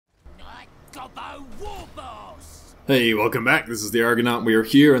Hey, welcome back. This is TheArgonaut. We are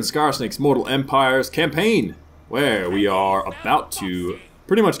here in Skarsnik's Mortal Empires campaign, where we are about to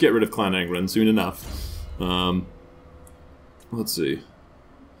pretty much get rid of Clan Angrund soon enough. Let's see.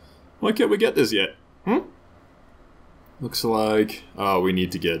 Why can't we get this yet? Looks like... oh, we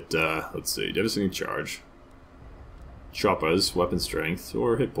need to get, let's see, devastating charge. Choppers, weapon strength,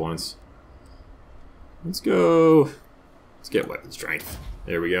 or hit points. Let's go... let's get weapon strength.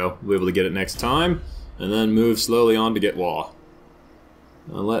 There we go. We'll be able to get it next time. And then move slowly on to get War.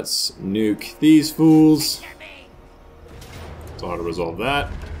 Now let's nuke these fools. Let's auto-resolve that.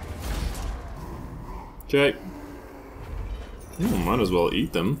 Okay. Might as well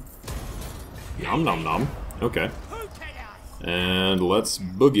eat them. Nom nom nom. Okay. And let's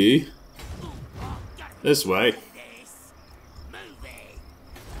boogie this way.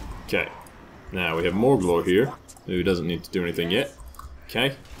 Okay. Now we have Morglor here, who doesn't need to do anything yet.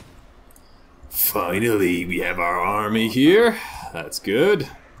 Okay. Finally, we have our army here. That's good.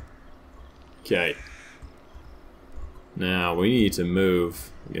 Okay. Now, we need to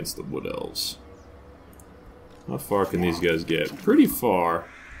move against the Wood Elves. How far can these guys get? Pretty far.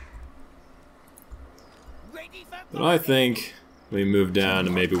 But I think we move down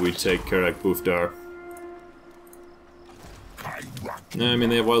and maybe we take Karak Bufdar. I mean,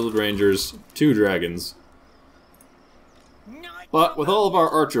 they have Wild Rangers, 2 dragons. But with all of our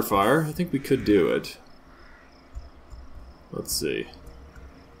archer fire, I think we could do it. Let's see.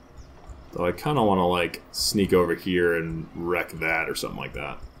 Though I kind of want to like sneak over here and wreck that or something like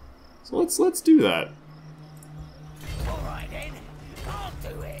that. So let's do that. Alright then, I'll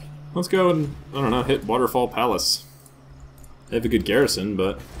do it. Let's go and, I don't know, hit Waterfall Palace. They have a good garrison,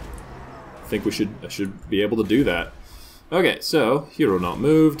 but I think I should be able to do that. Okay, so hero not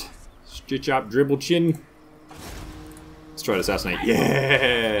moved. Stitch up, dribble chin. Let's try to assassinate.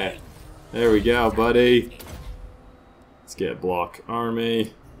 Yeah! There we go, buddy. Let's get block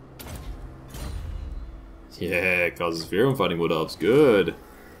army. Yeah, causes fear when fighting Wood Elves. Good.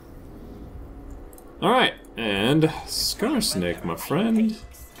 Alright, and Skarsnik, my friend.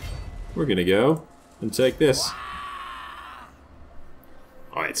 We're gonna go and take this.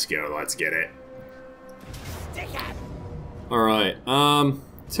 Let's go, let's get it. Alright,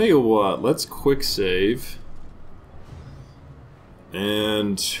 tell you what, let's quick save.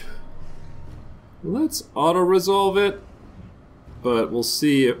 And let's auto-resolve it, but we'll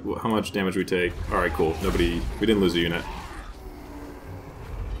see how much damage we take. Alright, cool. We didn't lose a unit.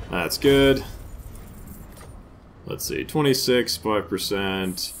 That's good. Let's see, 26,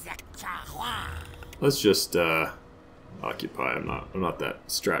 5%. Let's just, occupy. I'm not that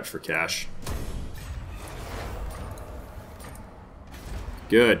strapped for cash.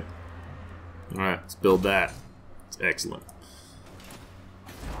 Good. Alright, let's build that. It's excellent.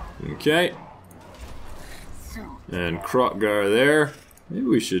 Okay. And Krotgar there. Maybe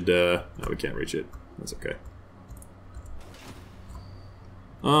we should, no, we can't reach it. That's okay.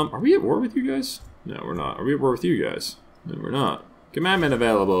 Are we at war with you guys? No, we're not. Are we at war with you guys? No, we're not. Commandment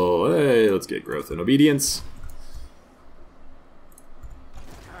available. Hey, let's get growth and obedience.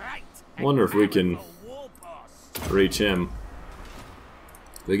 Wonder if we can reach him.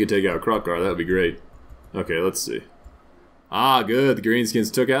 If we could take out Krotgar, that would be great. Okay, let's see. Ah, good. The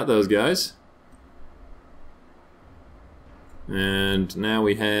Greenskins took out those guys. And now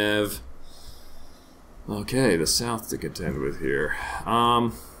we have... okay, the South to contend with here.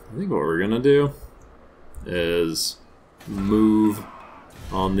 I think what we're gonna do is move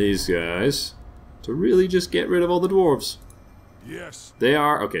on these guys to really just get rid of all the dwarves. Yes. They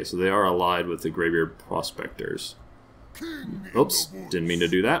are... okay, so they are allied with the Greybeard Prospectors. Oops, didn't mean to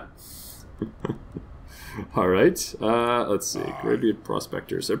do that. Alright, let's see. Greybeard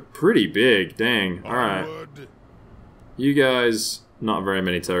Prospectors. They're pretty big, dang. Alright. You guys, not very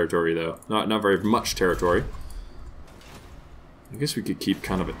many territory though. Not very much territory. I guess we could keep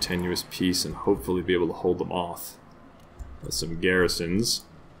kind of a tenuous peace and hopefully be able to hold them off with some garrisons.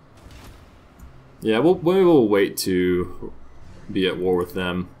 Yeah, we'll wait to be at war with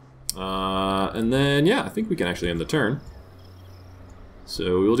them. And then, yeah, I think we can actually end the turn.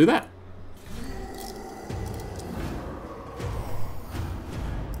 So we will do that.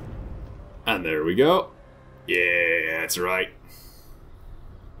 And there we go. Yeah, that's right.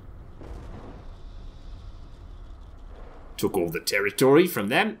 Took all the territory from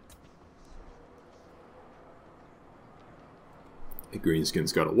them. The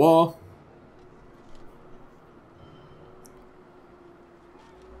Greenskins got a wall.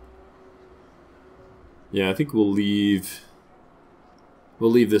 Yeah, I think we'll leave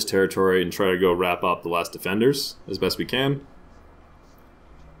this territory and try to go wrap up the last defenders as best we can.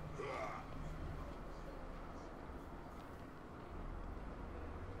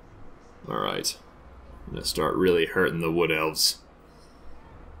 Alright. I'm gonna start really hurting the wood elves.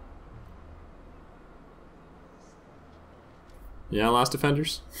 Yeah, last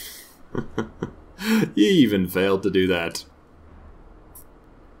defenders? You even failed to do that.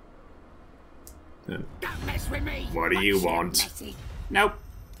 Don't mess with me. What do you What's your want? message? Nope.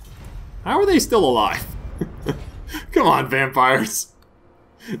 How are they still alive? Come on, vampires.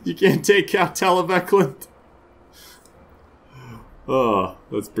 You can't take out Televeckland. Oh,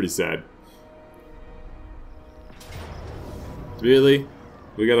 that's pretty sad. Really?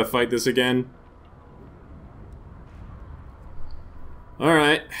 We gotta fight this again?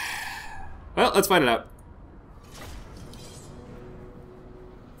 Alright. Well, let's fight it out.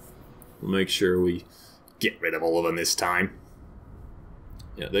 We'll make sure we get rid of all of them this time.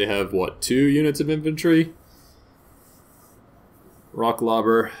 Yeah, they have, what, 2 units of infantry? Rock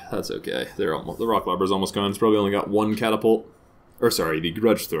Lobber, that's okay. They're almost, the Rock Lobber's almost gone. It's probably only got 1 catapult. Or sorry, the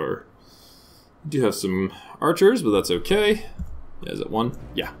Grudge Thrower. We do have some archers, but that's okay. Yeah, is it 1?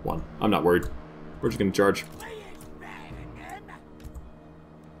 Yeah, 1. I'm not worried. We're just gonna charge.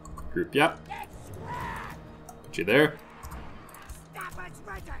 Group, yeah. Put you there.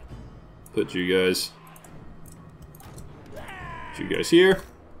 Put you guys. Put you guys here.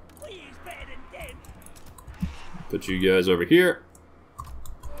 Put you guys over here.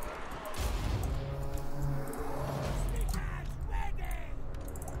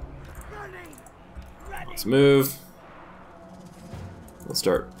 Let's move. We'll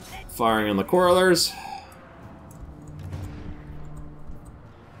start firing on the Quarrelers.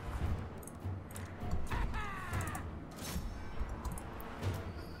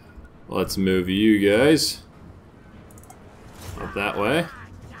 Let's move you guys up that way.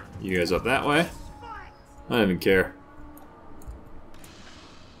 You guys up that way. I don't even care.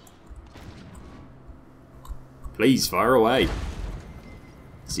 Please fire away.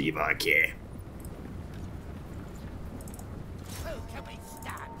 See if I care.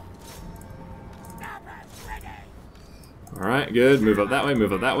 Alright, good. Move up that way,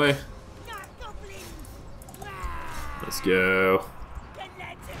 move up that way. Let's go.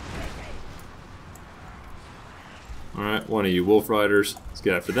 Alright, one of you wolf riders. Let's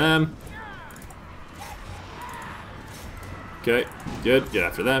get after them. Okay, good. Get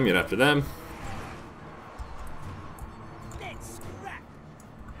after them, get after them.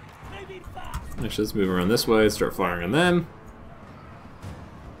 Actually, let's move around this way, start firing on them.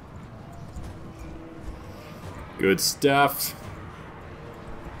 Good stuff.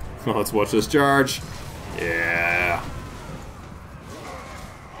 Well, let's watch this charge. Yeah.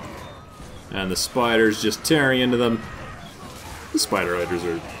 And the spiders just tearing into them. The spider riders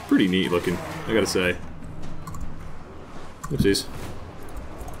are pretty neat looking, I gotta say. Oopsies.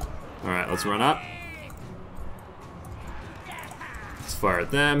 Alright, let's run up. Let's fire at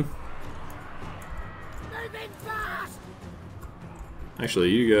them.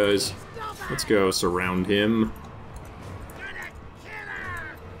 Actually, you guys, let's go surround him.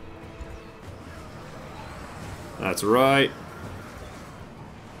 That's right.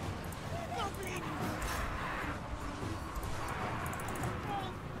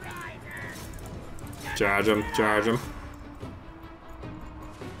 Charge him, charge him.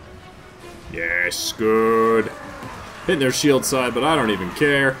 Yes, good. Hitting their shield side, but I don't even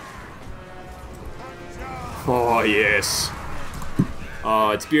care. Oh, yes. Oh,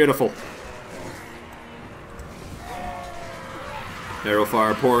 it's beautiful. Arrow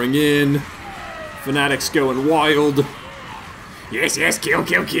fire pouring in. Fanatics going wild. Yes, yes, kill,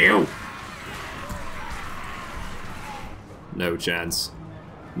 kill, kill. No chance.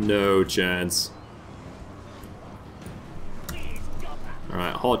 No chance.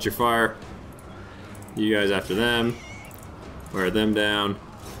 Alright, halt your fire. You guys after them. Wear them down.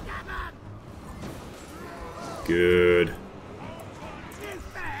 Good.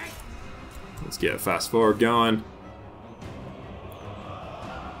 Let's get fast forward going.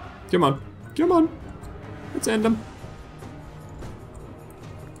 Come on. Come on. Let's end them.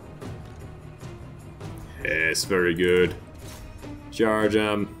 Yes, very good. Charge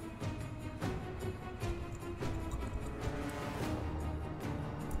them.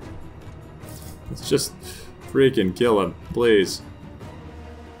 Let's just freaking kill him, please.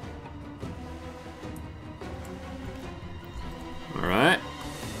 Alright.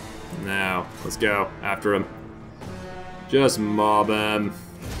 Now, let's go after him. Just mob him.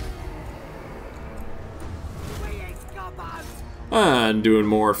 And doing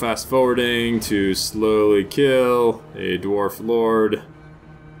more fast forwarding to slowly kill a dwarf lord.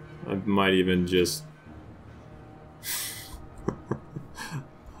 I might even just...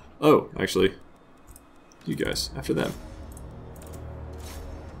 Oh, actually, you guys, after them.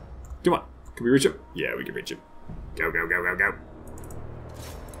 Come on. Can we reach him? Yeah, we can reach him. Go, go, go, go, go.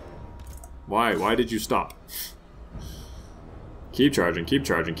 Why? Why did you stop? Keep charging, keep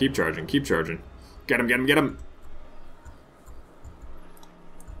charging, keep charging, keep charging. Get him, get him, get him!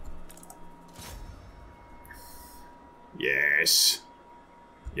 Yes.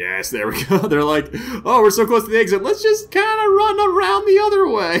 Yes, there we go. They're like, oh, we're so close to the exit. Let's just kind of run around the other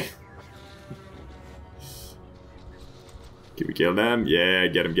way. Can we kill them? Yeah,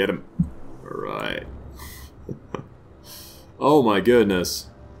 get him, get him. Alright. Oh my goodness.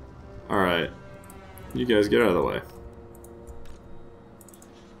 Alright. You guys get out of the way.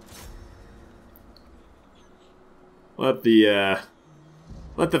 Let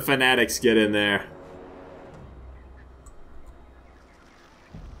the fanatics get in there.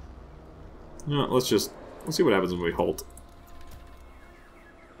 No, let's see what happens when we halt.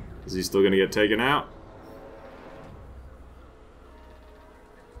 Is he still gonna get taken out?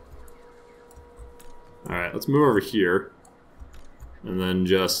 Alright, let's move over here. And then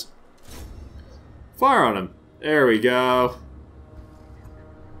just fire on him. There we go.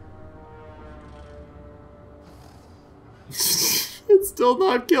 It's still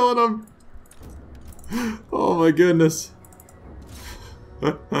not killing him. Oh my goodness.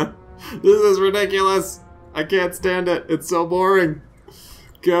 This is ridiculous. I can't stand it. It's so boring.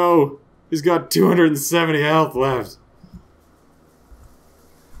 Go. He's got 270 health left.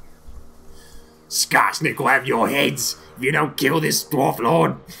 Skarsnik will have your heads if you don't kill this dwarf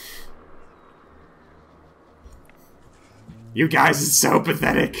lord. You guys are so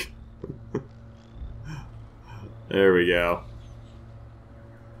pathetic. There we go.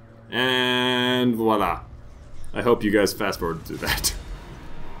 And voila. I hope you guys fast forward through that.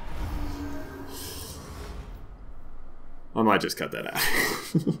 I might just cut that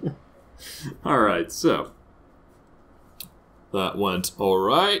out. Alright, so. That went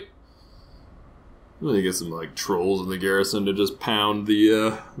alright. I'm gonna get some like trolls in the garrison to just pound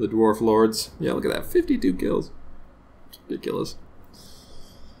the dwarf lords. Yeah, look at that, 52 kills. It's ridiculous.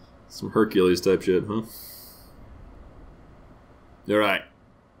 Some Hercules type shit, huh? Alright.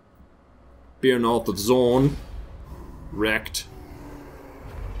 Beer north of zone. Wrecked.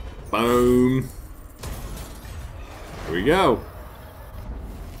 Boom. Here we go.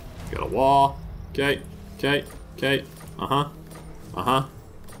 Got a wall. Okay, okay, okay. Uh-huh. Uh-huh.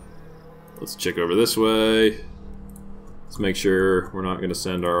 Let's check over this way. Let's make sure we're not going to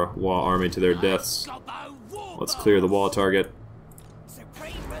send our wall army to their deaths. Let's clear the wall target.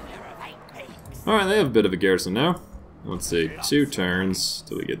 Alright, they have a bit of a garrison now. Let's see, 2 turns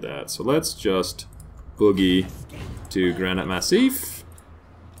till we get that. So let's just boogie to Granite Massif.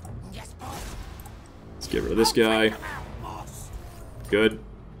 Let's get rid of this guy. Good.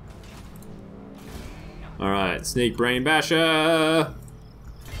 Alright, Sneak Brain Basher!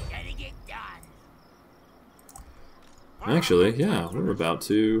 Actually, yeah, we're about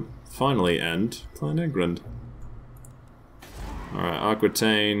to finally end Clan Angrund. Alright,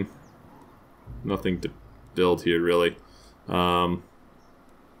 Aquitaine. Nothing to build here, really. I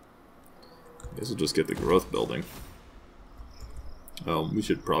guess we'll just get the growth building. Oh, we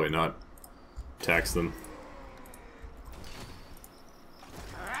should probably not tax them.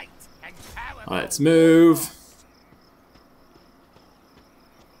 Let's move.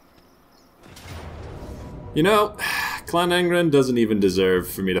 You know, Clan Angrund doesn't even deserve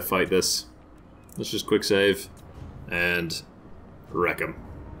for me to fight this. Let's just quick save and wreck him.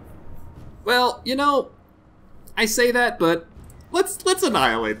 Well, you know, I say that, but let's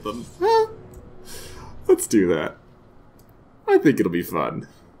annihilate them. Huh? Let's do that. I think it'll be fun.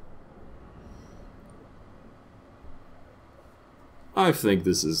 I think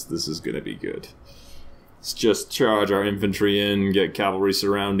this is gonna be good. Let's just charge our infantry in, get cavalry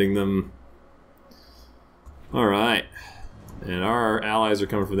surrounding them. Alright. And our allies are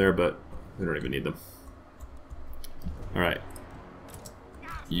coming from there, but we don't even need them. Alright.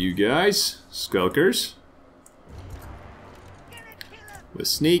 You guys, skulkers. With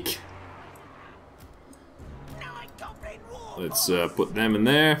sneak. Let's put them in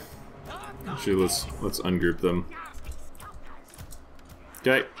there. Actually, let's ungroup them.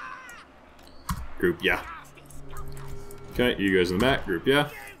 Okay. Group, yeah. Okay, you guys in the back, group, yeah.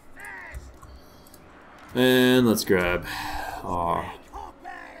 And let's grab our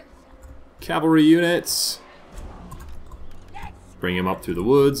cavalry units. Bring him up through the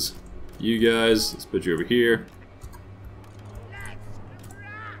woods. You guys, let's put you over here.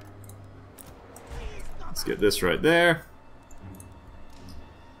 Let's get this right there.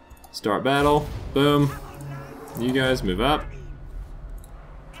 Start battle. Boom. You guys move up.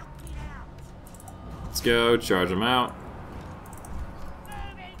 Let's go. Charge them out.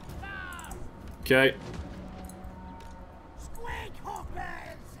 Okay.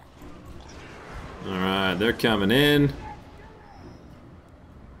 Alright, they're coming in.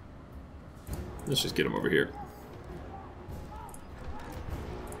 Let's just get them over here.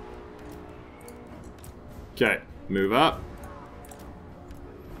 Okay, move up.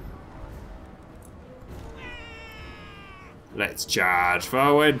 Let's charge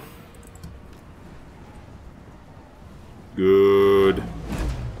forward. Good.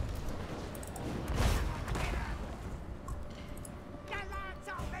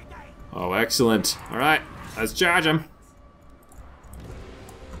 Oh, excellent. Alright, let's charge him.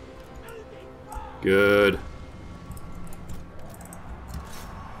 Good.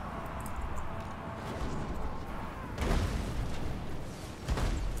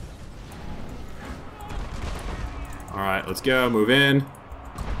 Alright, let's go. Move in.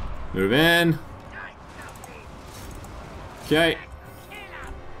 Move in. Okay.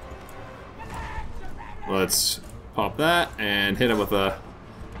 Let's pop that and hit him with a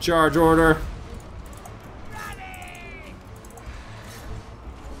charge order.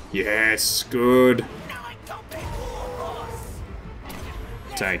 Yes, good.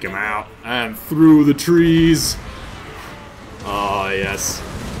 Take him out and through the trees. Oh, yes.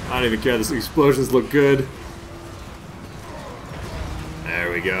 I don't even care. These explosions look good.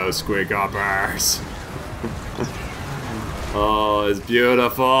 There we go, squig hoppers. Oh, it's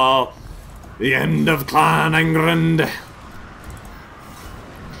beautiful. The end of Clan Angrund.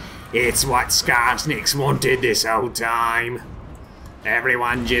 It's what Skarsnik's wanted this whole time.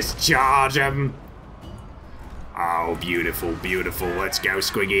 Everyone just charge him. Oh, beautiful, beautiful. Let's go,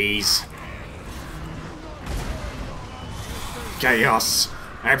 squiggies. Chaos.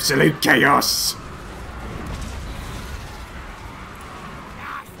 Absolute chaos.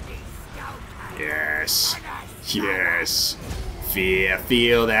 Yes. Yes. Fear.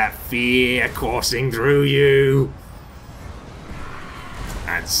 Feel that fear coursing through you.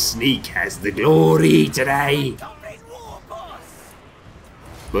 And Sneak has the glory today.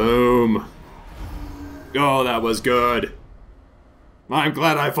 Boom. Oh, that was good. I'm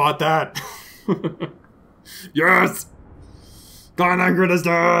glad I fought that. Yes! Clan Angrund is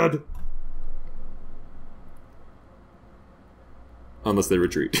dead! Unless they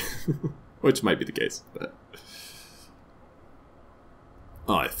retreat. Which might be the case, but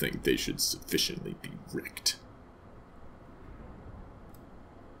I think they should sufficiently be wrecked.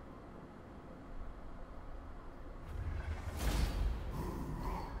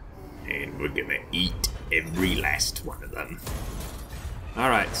 And we're gonna eat every last one of them.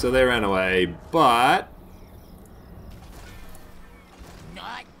 Alright, so they ran away, but...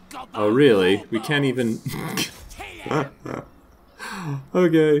 Oh really? We can't even...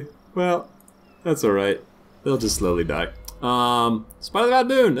 Okay, well, that's alright. They'll just slowly die. Spot of the Bad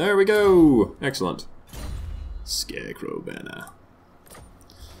Moon! There we go! Excellent. Scarecrow banner.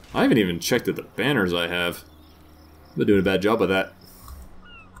 I haven't even checked at the banners I have. I've been doing a bad job of that.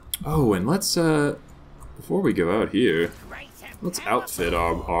 Oh, and let's, before we go out here, let's outfit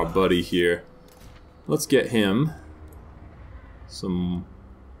our buddy here. Let's get him some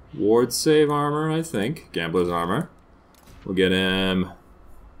ward save armor, I think. Gambler's armor. We'll get him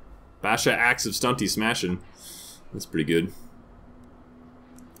Basha Axe of Stunty Smashing. That's pretty good.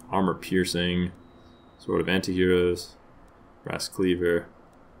 Armor Piercing. Sword of Antiheroes. Brass Cleaver.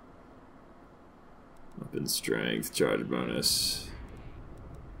 Weapon Strength. Charge bonus.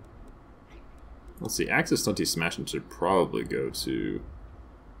 Let's see, Axe of Stunty Smashing should probably go to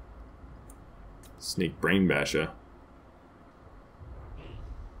Sneak Brain Basha.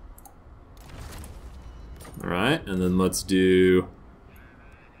 Alright, and then let's do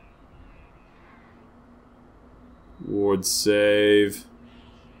Ward Save.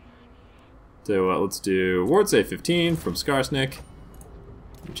 Tell you what, let's do Ward Save 15 from Skarsnik.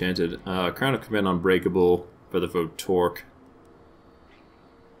 Enchanted. Crown of Command Unbreakable. Featherfoe Torque.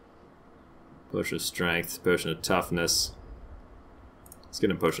 Potion of Strength, Potion of Toughness. Let's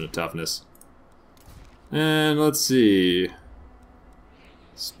get a Potion of Toughness. And let's see.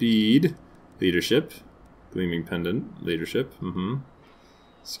 Speed, Leadership, Gleaming Pendant, Leadership,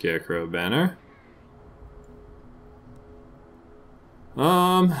 Scarecrow Banner.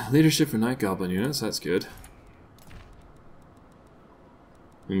 Leadership for Night Goblin units, that's good.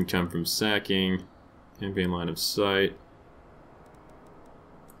 Income from Sacking, Campaign Line of Sight.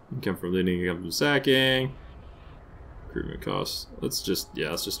 Income from leading, income from sacking. Recruitment costs. Let's just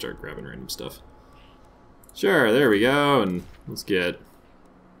start grabbing random stuff. Sure, there we go, and let's get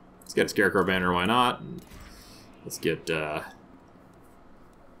a Scarecrow banner, why not? And let's get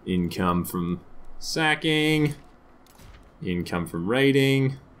income from sacking, income from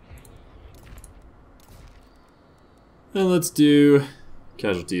raiding, And let's do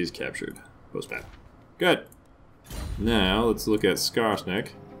casualties captured. Post-battle. Good. Now, let's look at Skarsnik.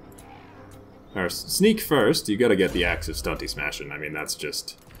 Or sneak first. You gotta get the axe of stunty smashing. I mean, that's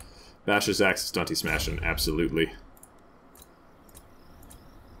just... Bash's axe of stunty smashing, absolutely.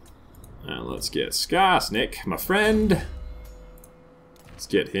 Now let's get Skarsnik, my friend. Let's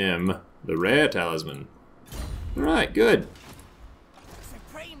get him the rare talisman. Alright, good.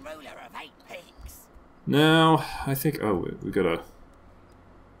 Supreme ruler of 8 peaks. Now, I think... Oh, we gotta...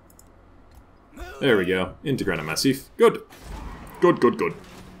 There we go. Integrana Massif. Good. Good, good, good.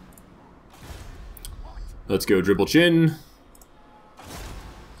 Let's go Dribble Chin.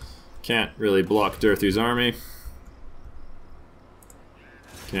 Can't really block Durthu's army.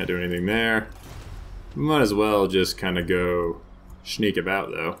 Can't do anything there. Might as well just kind of go sneak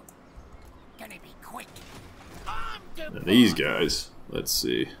about, though. Gonna be quick. And these guys, let's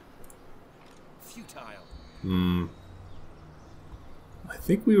see. Futile. I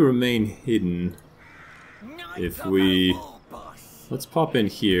think we remain hidden if we... Let's pop in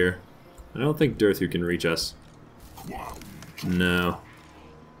here. I don't think Durthu can reach us. No.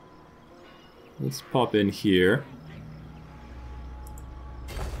 Let's pop in here.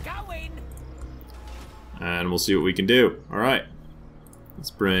 And we'll see what we can do. Alright.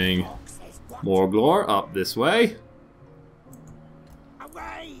 Let's bring Morglor up this way.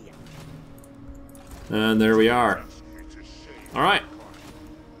 And there we are. Alright.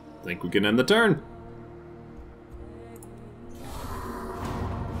 Think we can end the turn.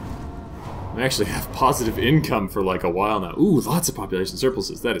 We actually have positive income for like a while now. Ooh, lots of population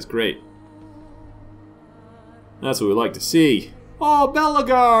surpluses. That is great. That's what we like to see. Oh,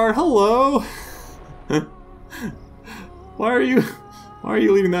 Belagar! Hello! Why are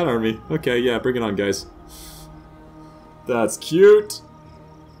you leading that army? Okay, yeah, bring it on, guys. That's cute.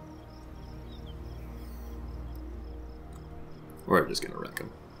 We're just gonna wreck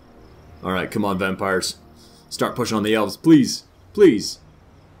them. Alright, come on, vampires. Start pushing on the elves, please. Please.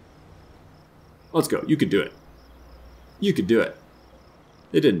 Let's go. You can do it. You can do it.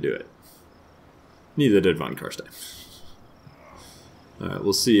 They didn't do it. Neither did Von Karstein. Alright,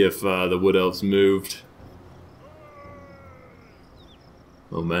 we'll see if the Wood Elves moved.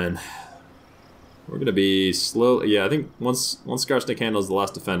 Oh man. We're gonna be slow. Yeah, I think once Skarsnik handles the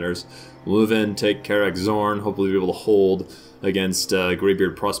last defenders, we'll move in, take Karak Zorn, hopefully be able to hold against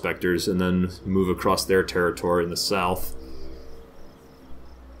Greybeard Prospectors, and then move across their territory in the south.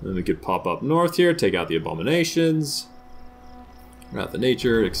 Then we could pop up north here, take out the Abominations, Wrath of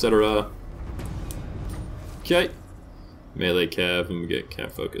Nature, etc. Okay. Melee Cav, and we get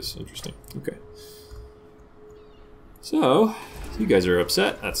Cav Focus. Interesting. Okay. So, you guys are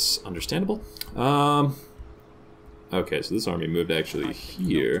upset. That's understandable. Okay, so this army moved actually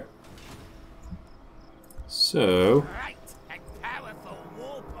here. So...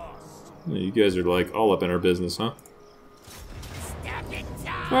 You guys are like all up in our business, huh?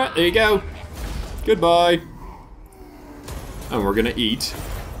 Alright, there you go. Goodbye. And we're gonna eat.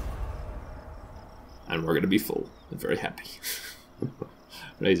 And we're gonna be full and very happy.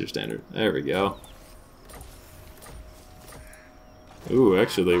 Razor Standard. There we go. Ooh,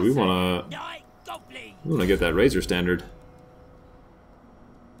 actually, we wanna get that Razor Standard.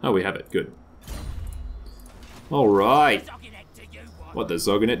 Oh, we have it. Good. Alright. What the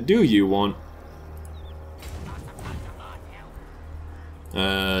Zogonet do you want?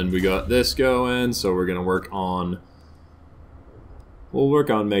 And we got this going, so we're gonna work on... We'll work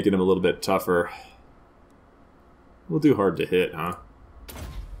on making him a little bit tougher. We'll do hard to hit, huh?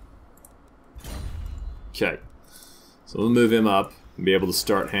 Okay. So we'll move him up and be able to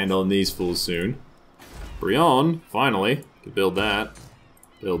start handling these fools soon. Brion, finally, can build that.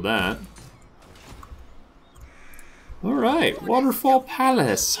 Build that. Alright, Waterfall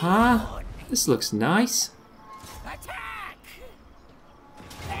Palace, huh? This looks nice.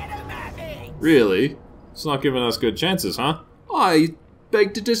 Really? It's not giving us good chances, huh? I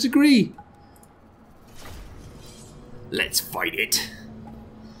beg to disagree. Let's fight it.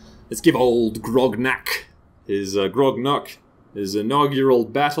 Let's give old Grognak his his inaugural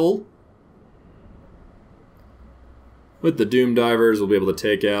battle. With the Doom Divers, we'll be able to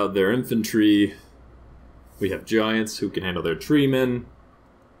take out their infantry. We have giants who can handle their treemen.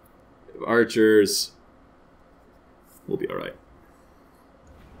 We have archers. We'll be alright.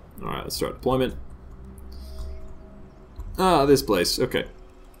 Alright, let's start deployment. Ah, this place. Okay.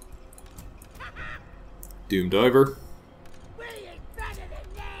 Doom Diver.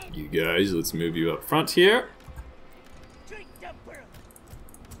 You guys, let's move you up front here.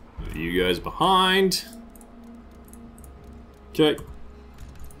 Move you guys behind. Okay.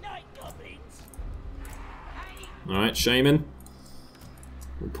 Alright, Shaman.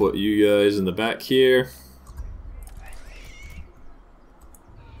 We'll put you guys in the back here.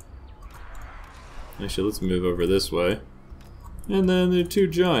 Actually, let's move over this way. And then there are 2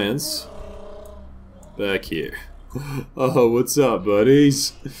 giants back here. Oh, what's up,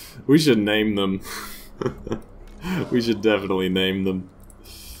 buddies? We should name them. We should definitely name them.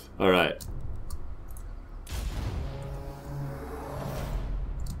 Alright.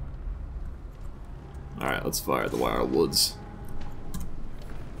 Alright, let's fire the Wildwoods.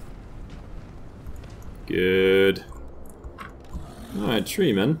 Good. Alright,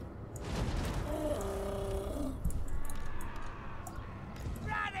 Treeman.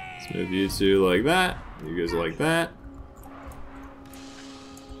 Let's move you 2 like that. You guys like that.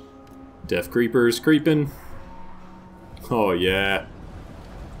 Death Creepers creeping. Oh, yeah.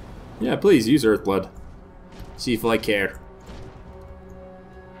 Yeah, please use Earthblood. See if I care.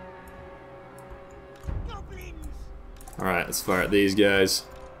 Alright, let's fire at these guys.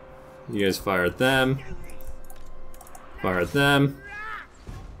 You guys fire at them. Fire at them.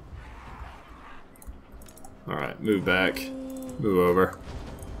 Alright, move back. Move over.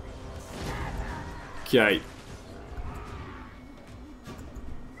 Okay.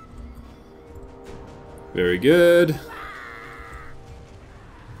 Very good.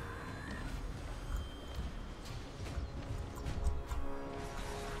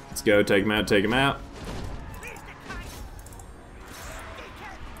 Let's go, take him out, take him out.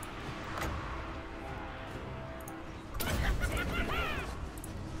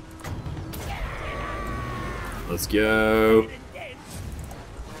 Let's go.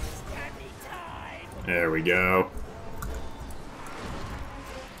 There we go.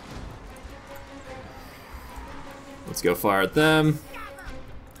 Let's go fire at them.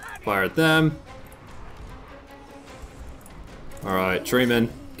 Fire at them. Alright, Treeman,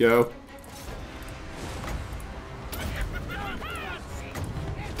 go.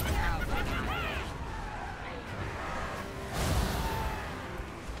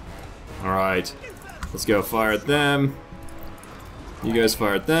 Alright, let's go fire at them. You guys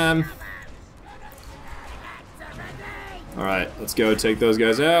fire at them. Alright, let's go take those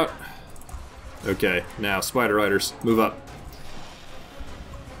guys out. Okay, now Spider Riders, move up.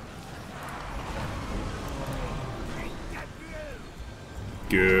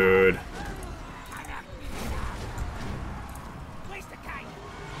 Good.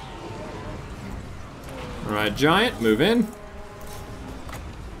 Alright, Giant, move in.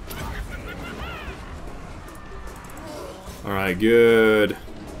 Alright, good.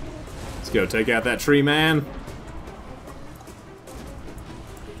 Let's go take out that tree man.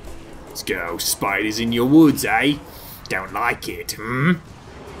 Let's go. Spiders in your woods, eh? Don't like it, hmm?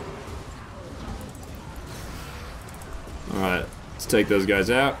 Alright, let's take those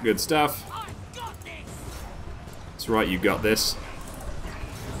guys out. Good stuff. That's right, you got this.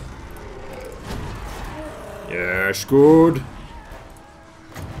 Yes, good.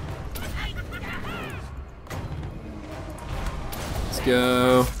 Let's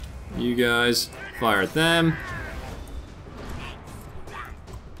go. You guys, fire at them.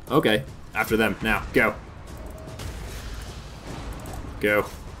 Okay, after them. Now, go. Go.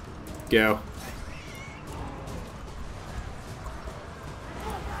 Go.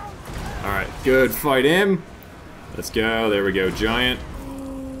 Alright, good. Fight him. Let's go. There we go, Giant.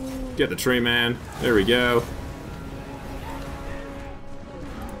 Get the tree man. There we go.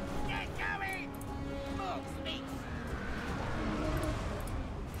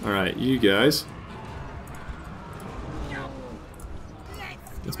 Alright, you guys.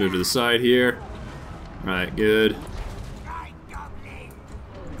 Let's move to the side here. Alright, good.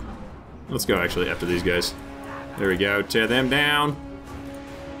 Let's go actually after these guys. There we go. Tear them down.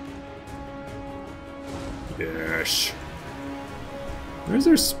 Yes. Where's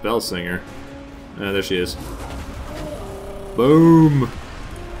their spell singer? Ah, there she is. Boom!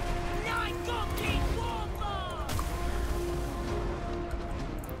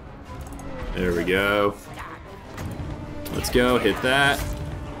 There we go. Let's go, hit that.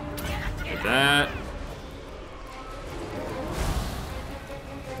 Hit that.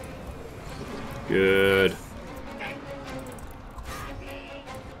 Good.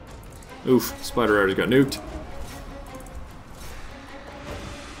 Oof, Spider Riders got nuked.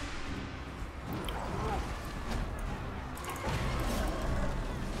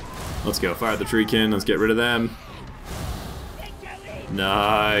 Let's go, fire the Treekin, let's get rid of them.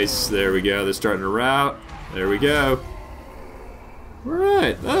 Nice, there we go, they're starting to rout. There we go.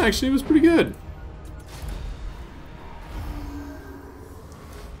 Alright, that actually was pretty good.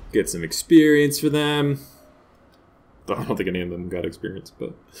 Get some experience for them. I don't think any of them got experience,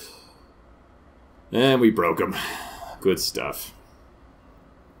 but... And we broke them. Good stuff.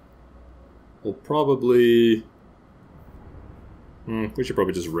 We'll probably... we should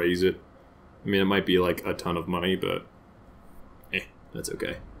probably just raise it. I mean, it might be like a ton of money, but... that's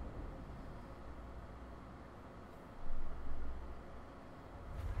okay.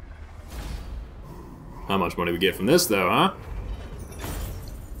 How much money we get from this, though, huh?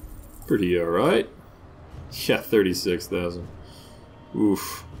 Pretty alright. Yeah, 36,000.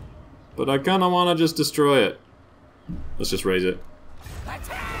 Oof. But I kinda wanna just destroy it. Let's just raise it.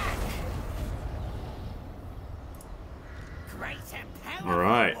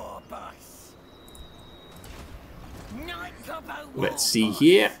 Alright. Let's see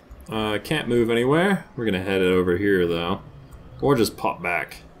here. Can't move anywhere. We're gonna head it over here, though. Or just pop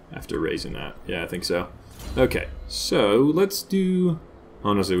back after raising that. Yeah, I think so. Okay, so let's do...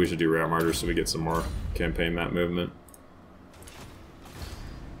 Honestly, we should do Rare Martyrs so we get some more campaign map movement.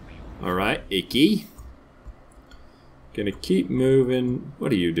 Alright, Icky. Gonna keep moving.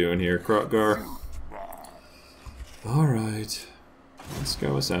 What are you doing here, Krotgar? Alright. Let's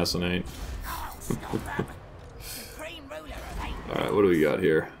go assassinate. Alright, what do we got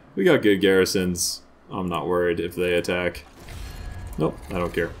here? We got good garrisons. I'm not worried if they attack. Nope, I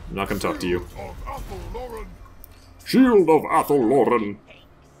don't care. I'm not gonna talk to you. Shield of Athelloren!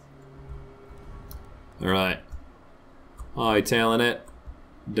 Alright. Hightailing it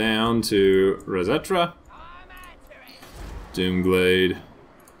down to Rosetra. Doomglade.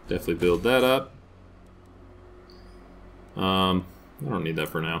 Definitely build that up. I don't need that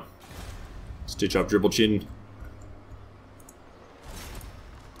for now. Stitch up Dribble Chin.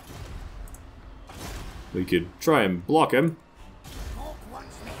 We could try and block him.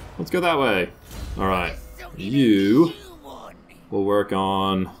 Let's go that way. Alright. You will work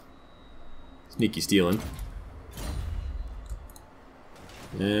on sneaky stealing.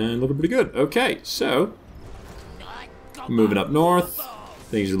 And looking pretty good. Okay, so moving up north.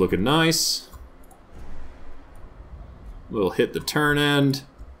 Things are looking nice. We'll hit the turn end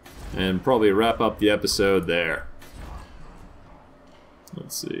and probably wrap up the episode there.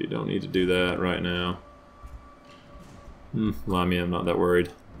 Let's see, don't need to do that right now. Lamia, I'm not that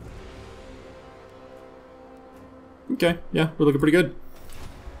worried. Okay, yeah, we're looking pretty good.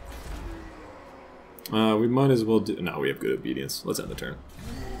 We might as well do... No, we have good obedience. Let's end the turn.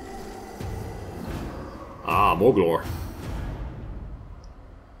 Ah, Moglor.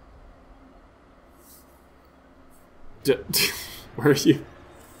 Where are you?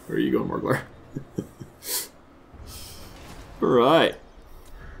 Where are you going, Morglar? Alright.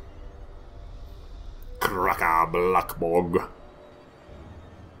 Kraka Blackbog.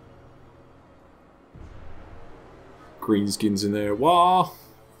 Greenskins in there. Wah!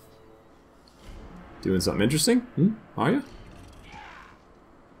 Doing something interesting? Are you?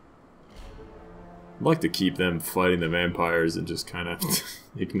 I'd like to keep them fighting the vampires and just kind of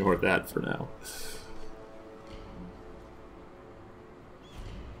ignore that for now.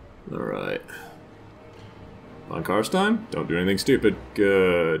 Alright. On cars time? Don't do anything stupid.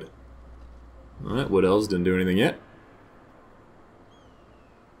 Good. Alright, Wood Elves didn't do anything yet.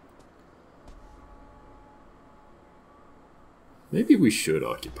 Maybe we should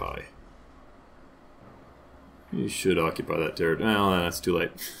occupy. We should occupy that territory. Well, that's too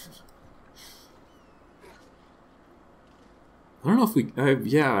late. I don't know if we...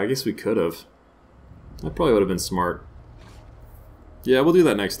 yeah, I guess we could have. That probably would have been smart. Yeah, we'll do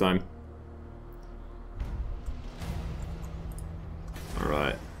that next time.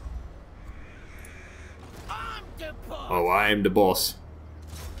 Alright. Oh, I'm the boss.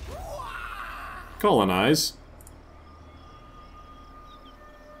 Colonize.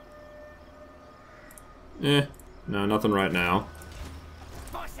 No, nothing right now.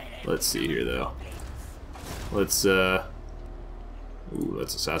 Let's see here, though. Let's, ooh,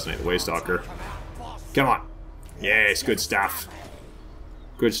 let's assassinate the Waystalker. Come on! Yes, good stuff.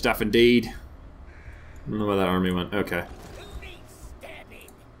 Good stuff indeed. I don't know where that army went. Okay.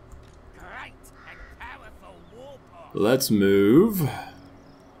 Let's move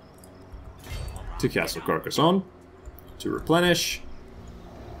to Castle Carcassonne to replenish.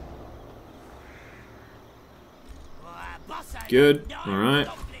 Good. Alright.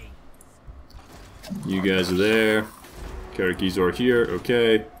 You guys are there. Karakis are here.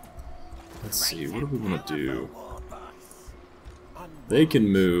 Okay. Let's see. What do we want to do? They can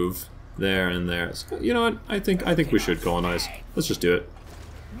move there and there. So, you know what? I think we should colonize. Let's just do it.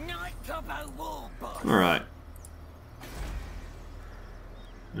 Alright.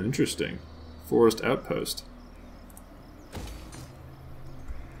 Interesting. Forest outpost.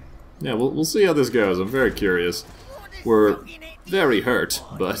 Yeah, we'll see how this goes. I'm very curious. We're very hurt,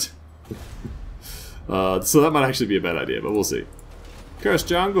 but So that might actually be a bad idea, but we'll see. Cursed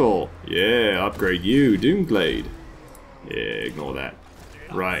Jungle. Yeah, upgrade you. Doomglade. Yeah, ignore that.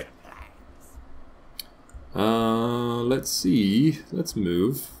 Right. Let's see. Let's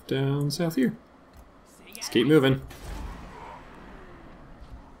move down south here. Let's keep moving.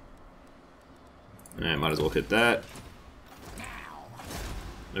 Alright, might as well hit that.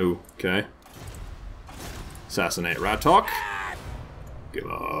 Oh, okay. Assassinate Rat Talk.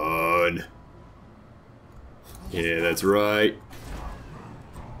 Come on. Yeah, that's right.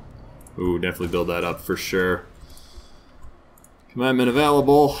 Ooh, definitely build that up for sure. Commandment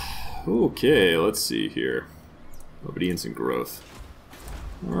available. Okay, let's see here. Obedience and growth.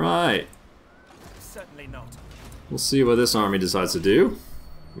 Alright. Certainly not. We'll see what this army decides to do.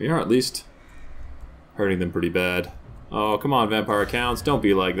 We are at least hurting them pretty bad. Oh, come on, vampire counts. Don't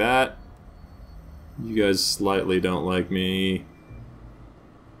be like that. You guys slightly don't like me.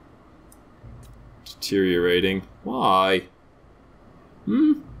 Deteriorating. Why?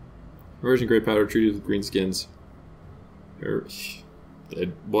 Version Great Powder treated with greenskins.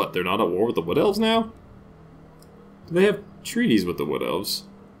 What? They're not at war with the Wood Elves now? Do they have treaties with the Wood Elves?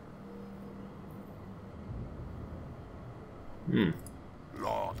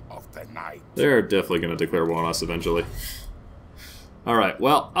 Lord of the Night. They're definitely going to declare war on us eventually. Alright,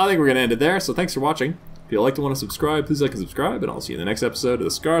 well, I think we're going to end it there, so thanks for watching. If you'd like to want to subscribe, please like and subscribe, and I'll see you in the next episode of the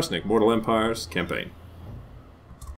Skarsnik Mortal Empires campaign.